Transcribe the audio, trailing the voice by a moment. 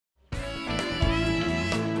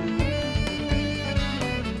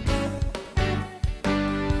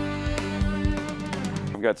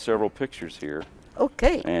I've got several pictures here.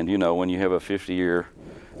 Okay. And you know, when you have a 50-year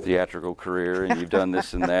theatrical career and you've done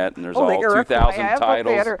this and that, and there's all Eric, 2,000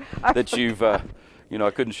 titles that you've, you know,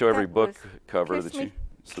 I couldn't show every book cover that you.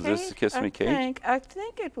 So this is Kiss Me Kate? I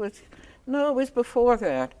think it was, no, it was before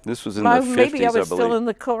that. This was in the 50s, maybe I was believe. still in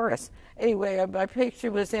the chorus. Anyway, my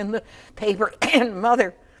picture was in the paper, and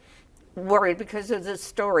Mother worried because of the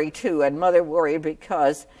story, too, and Mother worried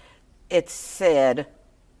because it said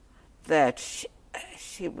that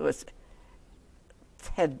she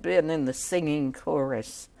had been in the singing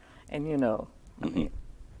chorus, and you know, I mean,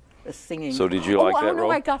 the singing. So did you like that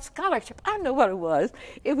role? I got scholarship. I know what it was.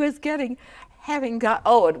 It was it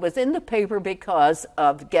was in the paper because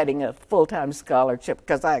of getting a full-time scholarship,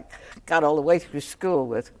 because I got all the way through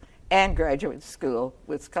school and graduate school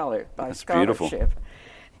with scholarship. That's beautiful.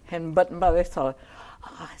 But Mother thought,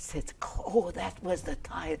 that was the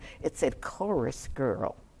title. It said Chorus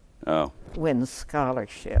Girl. Oh. Wins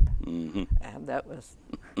scholarship. Mm-hmm. And that was.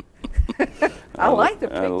 I like the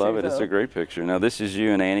picture. I love it. Though. It's a great picture. Now this is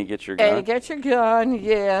you and Annie Get Your Gun. Annie Get Your Gun,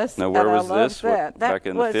 yes. Now where was this? That back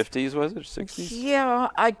in the 50s, was it? 60s? Yeah,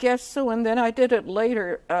 I guess so. And then I did it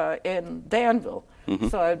later in Danville. Mm-hmm.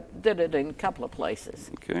 So I did it in a couple of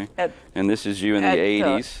places. Okay. And this is you in the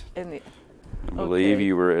 80s. I believe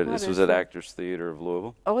you were at, this was at Actors Theater of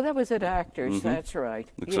Louisville. Oh, that was at Actors, Mm-hmm. That's right.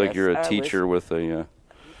 Looks like you're a teacher with a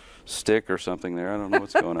stick or something there. I don't know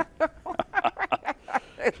what's going on.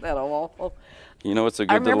 Isn't that awful? You know, it's a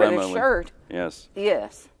good dilemma. I remember the shirt. Yes.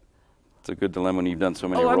 Yes. It's a good dilemma when you've done so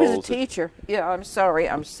many roles. I was a teacher. Yeah, I'm sorry.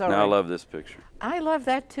 Now I love this picture. I love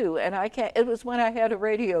that too, and it was when I had a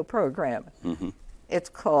radio program. Mm-hmm. It's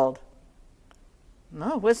called,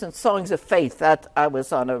 no, it wasn't Songs of Faith. That I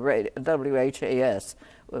was on a WHAS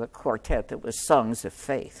with a quartet that was Songs of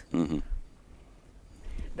Faith. Mm-hmm.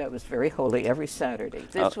 That was very holy every Saturday.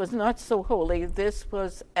 This was not so holy. This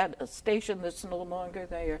was at a station that's no longer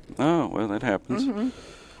there. Oh, well, that happens. Mm-hmm.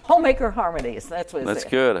 Homemaker Harmonies, that's what That's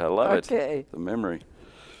good. I love it. Okay. The memory.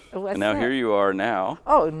 What's and now that? here you are now.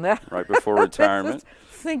 Oh, no. Right before retirement.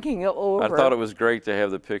 Thinking it over. I thought it was great to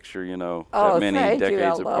have the picture, you know, that many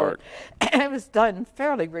decades apart. It was done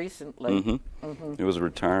fairly recently. Mm-hmm. Mm-hmm. It was a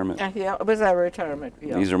retirement. Yeah, it was a retirement.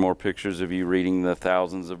 Yeah. These are more pictures of you reading the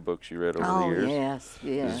thousands of books you read over the years. Yes,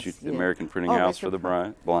 yes. This is the American Printing House for the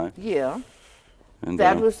Blind. Yeah. And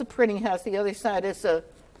that was the printing house. The other side is a.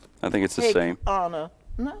 I think it's the same. No,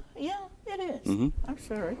 yeah, it is. Mm-hmm. I'm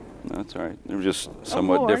sorry. That's all right. They were just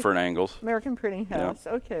somewhat different angles. American Printing House.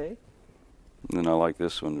 Yeah. Okay. And then I like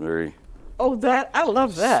this one very. Oh, I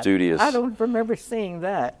love that. Studious. I don't remember seeing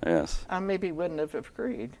that. Yes. I maybe wouldn't have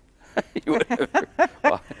agreed. You would have.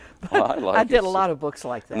 Well, I like I did a lot of books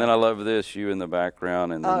like that. And then I love this, you in the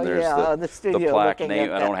background, and then there's the studio the plaque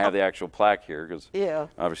name. I don't have the actual plaque here because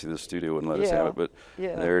obviously the studio wouldn't let us have it, but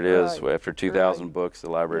Yeah, there it is. right, After 2,000 books,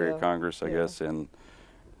 the Library of Congress, I guess, and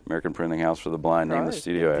American Printing House for the Blind named the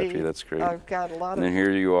studio after you. That's great. I've got a lot and then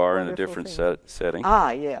here you are in a different setting.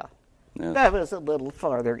 Ah, yeah. Yes. That was a little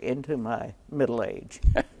farther into my middle age.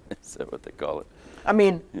 Is that what they call it? I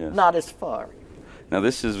mean, not as far. Now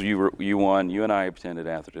this is you won. You and I attended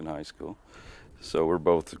Atherton High School, so we're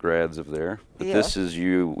both grads of there. But this is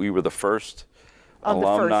you. We were the first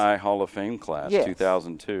alumni Hall of Fame class,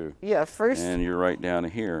 2002. Yeah, first. And you're right down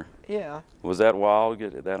here. Yeah. Was that wild?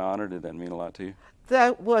 Get that honor? Did that mean a lot to you?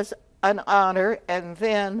 That was an honor, and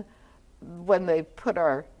then when they put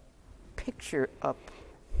our picture up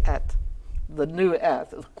at the new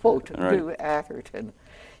new Atherton,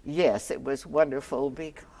 yes, it was wonderful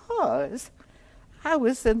because I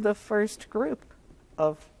was in the first group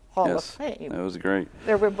of Hall of Fame. That was great.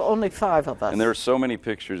 There were only 5 of us. And there are so many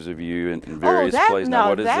pictures of you in various places. Now,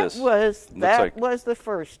 what is this? That was the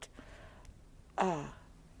first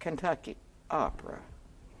Kentucky opera.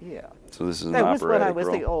 Yeah. So this is an operatic That was when I was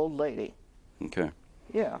role. the old lady. Okay.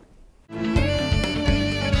 Yeah.